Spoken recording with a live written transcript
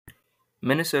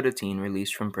Minnesota teen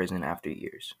released from prison after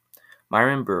years.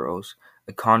 Myron Burroughs,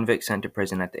 a convict sent to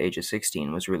prison at the age of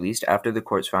 16, was released after the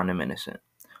courts found him innocent.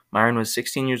 Myron was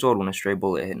 16 years old when a stray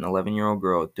bullet hit an 11-year-old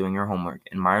girl doing her homework,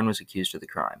 and Myron was accused of the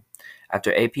crime.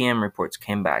 After APM reports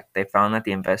came back, they found that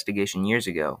the investigation years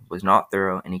ago was not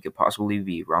thorough and he could possibly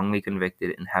be wrongly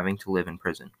convicted and having to live in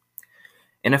prison.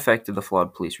 In effect of the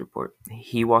flawed police report,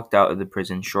 he walked out of the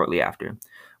prison shortly after.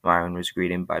 Myron was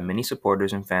greeted by many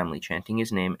supporters and family chanting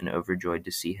his name and overjoyed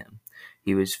to see him.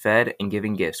 He was fed and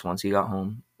given gifts once he got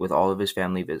home, with all of his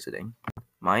family visiting.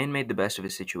 Myron made the best of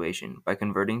his situation by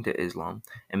converting to Islam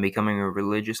and becoming a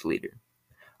religious leader.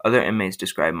 Other inmates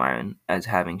described Myron as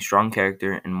having strong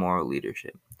character and moral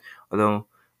leadership. Although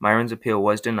Myron's appeal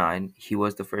was denied, he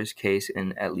was the first case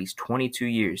in at least 22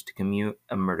 years to commute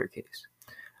a murder case.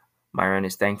 Myron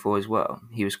is thankful as well.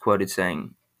 He was quoted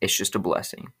saying, "It's just a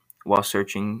blessing," while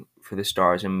searching for the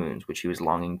stars and moons which he was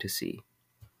longing to see.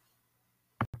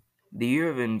 The year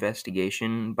of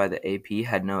investigation by the AP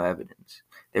had no evidence.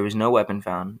 There was no weapon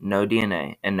found, no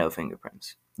DNA, and no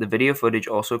fingerprints. The video footage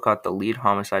also caught the lead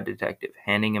homicide detective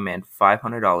handing a man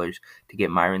 $500 to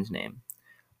get Myron's name.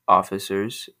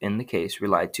 Officers in the case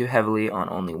relied too heavily on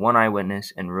only one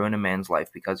eyewitness and ruined a man's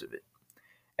life because of it.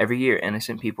 Every year,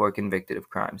 innocent people are convicted of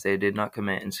crimes they did not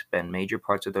commit and spend major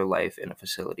parts of their life in a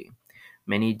facility.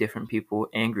 Many different people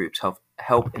and groups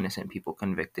help innocent people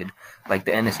convicted, like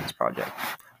the Innocence Project,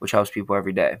 which helps people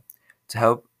every day. To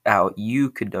help out, you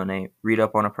could donate, read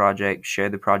up on a project, share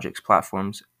the project's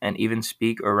platforms, and even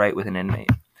speak or write with an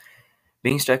inmate.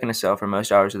 Being stuck in a cell for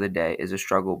most hours of the day is a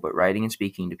struggle, but writing and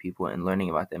speaking to people and learning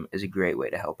about them is a great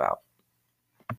way to help out.